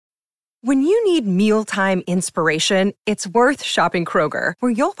When you need mealtime inspiration, it's worth shopping Kroger,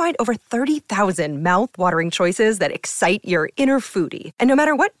 where you'll find over 30,000 mouth-watering choices that excite your inner foodie. And no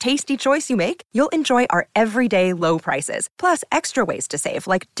matter what tasty choice you make, you'll enjoy our everyday low prices, plus extra ways to save,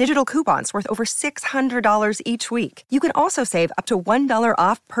 like digital coupons worth over $600 each week. You can also save up to $1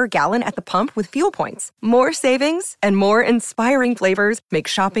 off per gallon at the pump with fuel points. More savings and more inspiring flavors make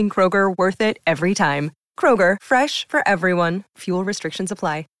shopping Kroger worth it every time. Kroger, fresh for everyone. Fuel restrictions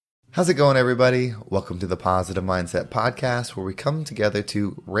apply. How's it going, everybody? Welcome to the Positive Mindset Podcast, where we come together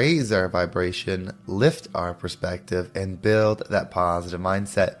to raise our vibration, lift our perspective, and build that positive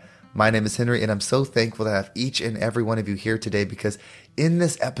mindset. My name is Henry, and I'm so thankful to have each and every one of you here today, because in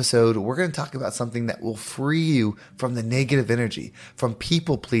this episode, we're going to talk about something that will free you from the negative energy, from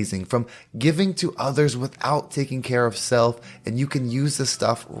people pleasing, from giving to others without taking care of self. And you can use this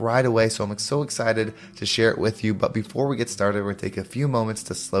stuff right away. So I'm so excited to share it with you. But before we get started, we're going to take a few moments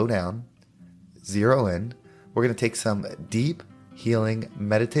to slow down, zero in. We're going to take some deep, healing,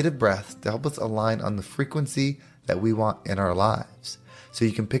 meditative breaths to help us align on the frequency that we want in our lives. So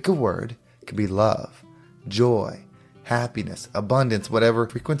you can pick a word. It could be love, joy, happiness, abundance, whatever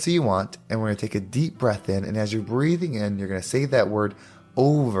frequency you want. And we're going to take a deep breath in. And as you're breathing in, you're going to say that word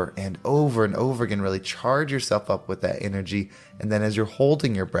over and over and over again. Really charge yourself up with that energy. And then as you're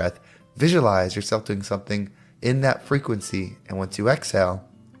holding your breath, visualize yourself doing something in that frequency. And once you exhale,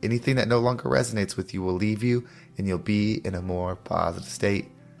 anything that no longer resonates with you will leave you, and you'll be in a more positive state.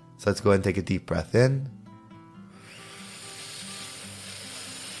 So let's go ahead and take a deep breath in.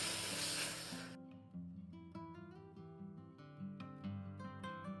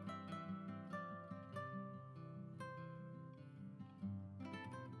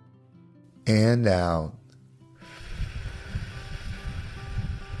 And out.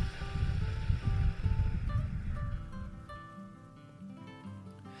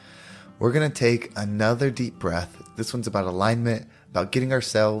 We're going to take another deep breath. This one's about alignment, about getting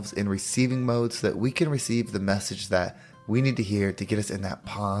ourselves in receiving mode so that we can receive the message that we need to hear to get us in that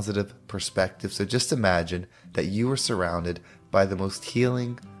positive perspective. So just imagine that you are surrounded by the most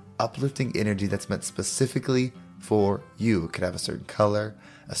healing, uplifting energy that's meant specifically for you. It could have a certain color,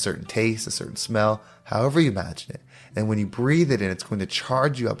 a certain taste, a certain smell, however you imagine it. And when you breathe it in, it's going to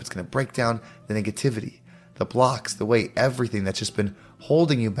charge you up. It's going to break down the negativity, the blocks, the weight, everything that's just been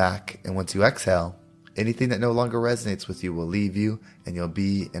holding you back. And once you exhale, anything that no longer resonates with you will leave you, and you'll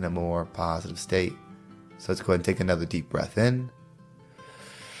be in a more positive state. So let's go ahead and take another deep breath in.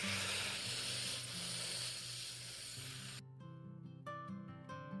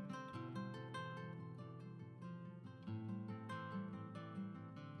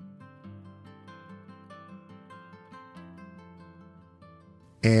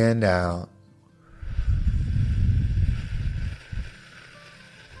 And out.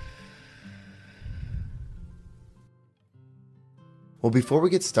 Well, before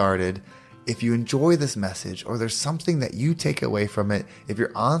we get started, if you enjoy this message or there's something that you take away from it, if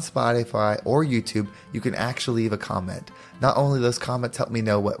you're on Spotify or YouTube, you can actually leave a comment. Not only those comments help me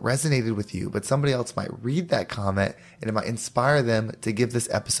know what resonated with you, but somebody else might read that comment and it might inspire them to give this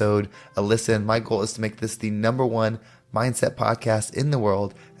episode a listen. My goal is to make this the #1 mindset podcast in the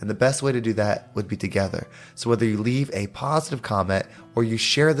world, and the best way to do that would be together. So whether you leave a positive comment or you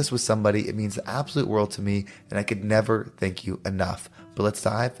share this with somebody, it means the absolute world to me, and I could never thank you enough. But let's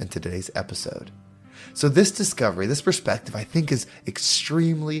dive into today's episode. So this discovery, this perspective, I think is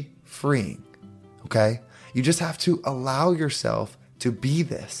extremely freeing, okay? You just have to allow yourself to be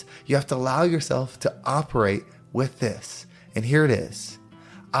this. You have to allow yourself to operate with this. And here it is.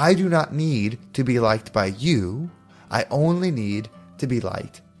 I do not need to be liked by you. I only need to be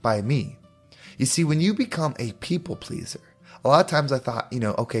liked by me. You see, when you become a people pleaser, a lot of times I thought,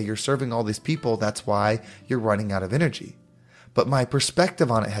 okay, you're serving all these people. That's why you're running out of energy. But my perspective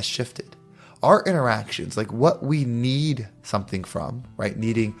on it has shifted. Our interactions, like what we need something from, right?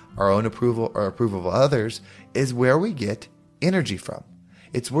 Needing our own approval or approval of others, is where we get energy from.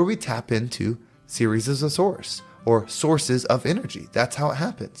 It's where we tap into series as a source or sources of energy. That's how it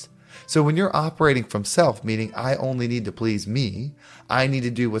happens. So when you're operating from self, meaning I only need to please me, I need to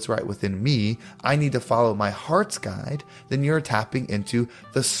do what's right within me, I need to follow my heart's guide, then you're tapping into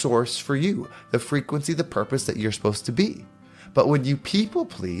the source for you, the frequency, the purpose that you're supposed to be. But when you people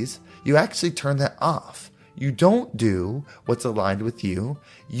please, you actually turn that off. You don't do what's aligned with you.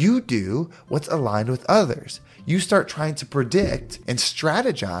 You do what's aligned with others. You start trying to predict and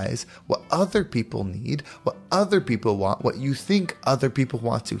strategize what other people need, what other people want, what you think other people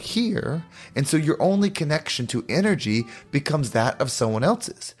want to hear. And so your only connection to energy becomes that of someone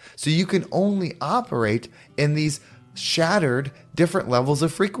else's. So you can only operate in these shattered different levels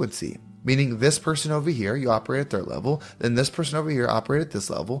of frequency. Meaning this person over here, you operate at their level, then this person over here operate at this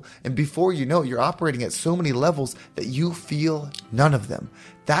level, and before you know it, you're operating at so many levels that you feel none of them.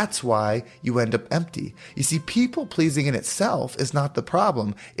 That's why you end up empty. You see, people pleasing in itself is not the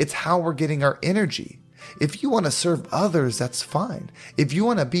problem. It's how we're getting our energy. If you want to serve others, that's fine. If you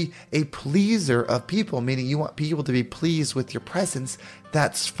want to be a pleaser of people, meaning you want people to be pleased with your presence,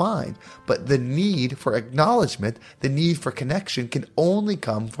 that's fine. But the need for acknowledgement, the need for connection can only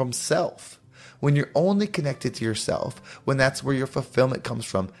come from self. When you're only connected to yourself, when that's where your fulfillment comes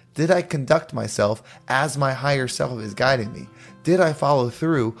from. Did I conduct myself as my higher self is guiding me? Did I follow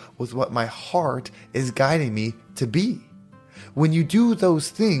through with what my heart is guiding me to be? When you do those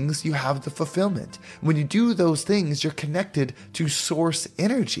things, you have the fulfillment. When you do those things, you're connected to source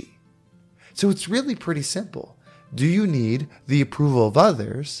energy. So it's really pretty simple. Do you need the approval of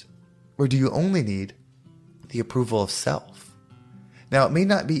others, or do you only need the approval of self? Now, it may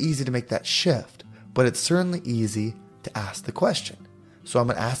not be easy to make that shift, but it's certainly easy to ask the question. So I'm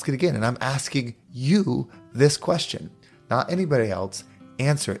going to ask it again, and I'm asking you this question, not anybody else.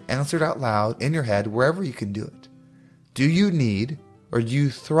 Answer it. Answer it out loud in your head, wherever you can do it. Do you need or do you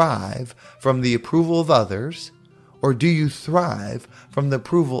thrive from the approval of others, or do you thrive from the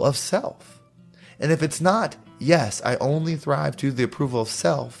approval of self? And if it's not, yes, I only thrive to the approval of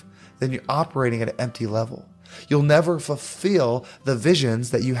self, then you're operating at an empty level. You'll never fulfill the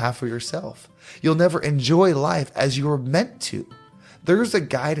visions that you have for yourself. You'll never enjoy life as you were meant to. There's a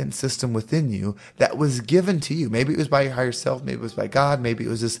guidance system within you that was given to you. Maybe it was by your higher self, maybe it was by God, maybe it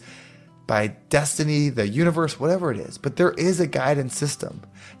was just by destiny, the universe, whatever it is. But there is a guidance system.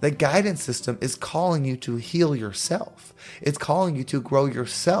 The guidance system is calling you to heal yourself. It's calling you to grow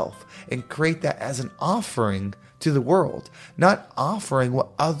yourself and create that as an offering to the world, not offering what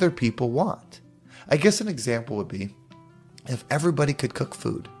other people want. I guess an example would be if everybody could cook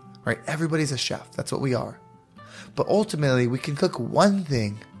food, right? Everybody's a chef. That's what we are. But ultimately, we can cook one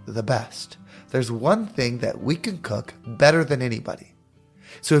thing the best. There's one thing that we can cook better than anybody.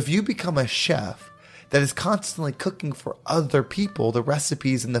 So if you become a chef that is constantly cooking for other people the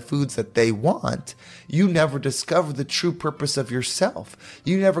recipes and the foods that they want, you never discover the true purpose of yourself.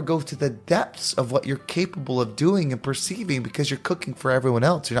 You never go to the depths of what you're capable of doing and perceiving because you're cooking for everyone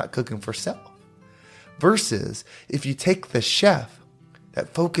else. You're not cooking for self. Versus if you take the chef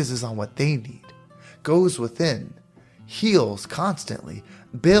that focuses on what they need, goes within, heals constantly,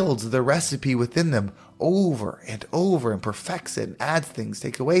 builds the recipe within them over and over and perfects it and adds things,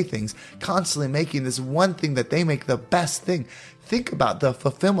 take away things, constantly making this one thing that they make the best thing. Think about the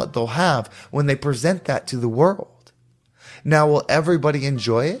fulfillment they'll have when they present that to the world. Now, will everybody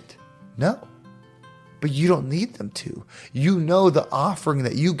enjoy it? No. But you don't need them to. You know the offering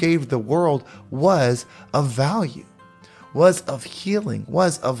that you gave the world was of value, was of healing,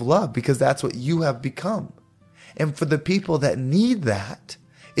 was of love, because that's what you have become. And for the people that need that,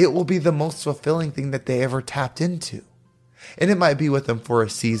 it will be the most fulfilling thing that they ever tapped into. And it might be with them for a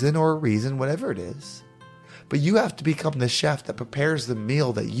season or a reason, whatever it is. But you have to become the chef that prepares the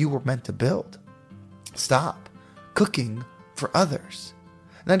meal that you were meant to build. Stop cooking for others.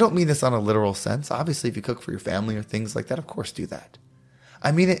 And I don't mean this on a literal sense. Obviously, if you cook for your family or things like that, of course do that.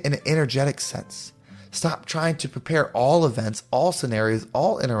 I mean it in an energetic sense. Stop trying to prepare all events, all scenarios,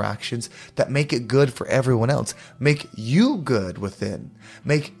 all interactions that make it good for everyone else. Make you good within.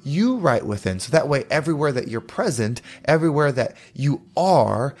 Make you right within. So that way, everywhere that you're present, everywhere that you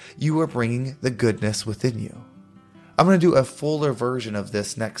are bringing the goodness within you. I'm going to do a fuller version of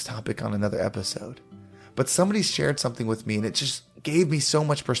this next topic on another episode. But somebody shared something with me and it just gave me so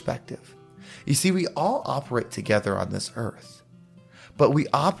much perspective. You see, we all operate together on this earth, but we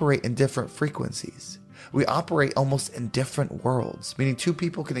operate in different frequencies. We operate almost in different worlds, meaning two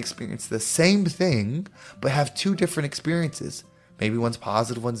people can experience the same thing, but have two different experiences. Maybe one's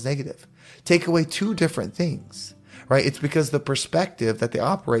positive, one's negative. Take away two different things, right? It's because the perspective that they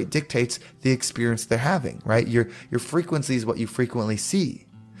operate dictates the experience they're having, right? Your frequency is what you frequently see.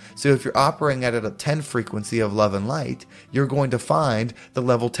 So if you're operating at a 10 frequency of love and light, you're going to find the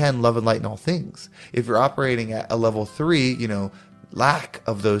level 10, love and light in all things. If you're operating at a level 3, lack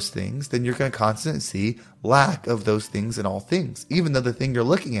of those things, then you're going to constantly see lack of those things in all things, even though the thing you're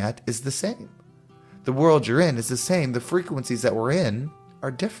looking at is the same. The world you're in is the same. The frequencies that we're in are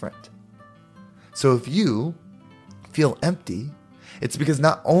different. So if you feel empty, it's because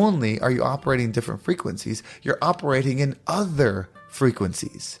not only are you operating in different frequencies, you're operating in other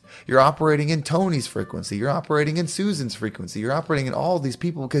frequencies. You're operating in Tony's frequency. You're operating in Susan's frequency. You're operating in all these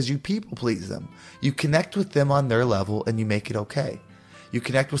people because you people please them. You connect with them on their level and you make it okay. You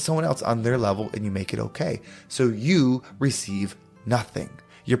connect with someone else on their level and you make it okay. So you receive nothing.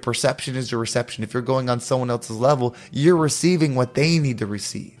 Your perception is your reception. If you're going on someone else's level, you're receiving what they need to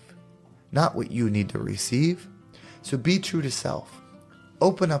receive, not what you need to receive. So be true to self.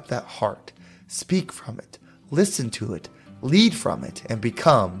 Open up that heart. Speak from it. Listen to it. Lead from it. And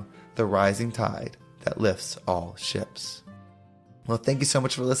become the rising tide that lifts all ships. Well, thank you so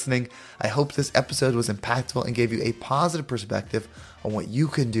much for listening. I hope this episode was impactful and gave you a positive perspective on what you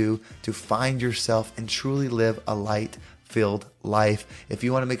can do to find yourself and truly live a light-filled life. If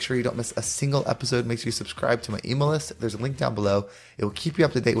you want to make sure you don't miss a single episode, make sure you subscribe to my email list. There's a link down below. It will keep you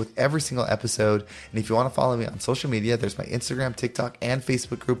up to date with every single episode. And if you want to follow me on social media, there's my Instagram, TikTok, and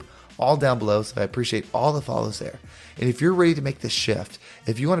Facebook group all down below. So I appreciate all the follows there. And if you're ready to make this shift,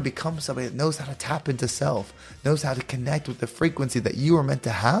 if you want to become somebody that knows how to tap into self, knows how to connect with the frequency that you are meant to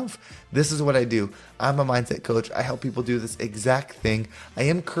have, this is what I do. I'm a mindset coach. I help people do this exact thing. I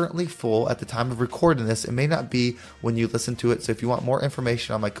am currently full at the time of recording this. It may not be when you listen to it. So if you want more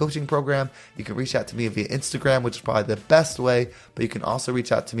information on my coaching program, you can reach out to me via Instagram, which is probably the best way, but you can also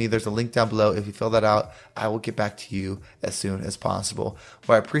reach out to me. There's a link down below. If you fill that out, I will get back to you as soon as possible.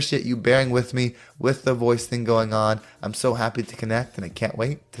 Well, I appreciate you bearing with me with the voice thing going on. I'm so happy to connect, and I can't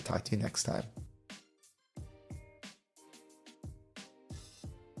wait to talk to you next time.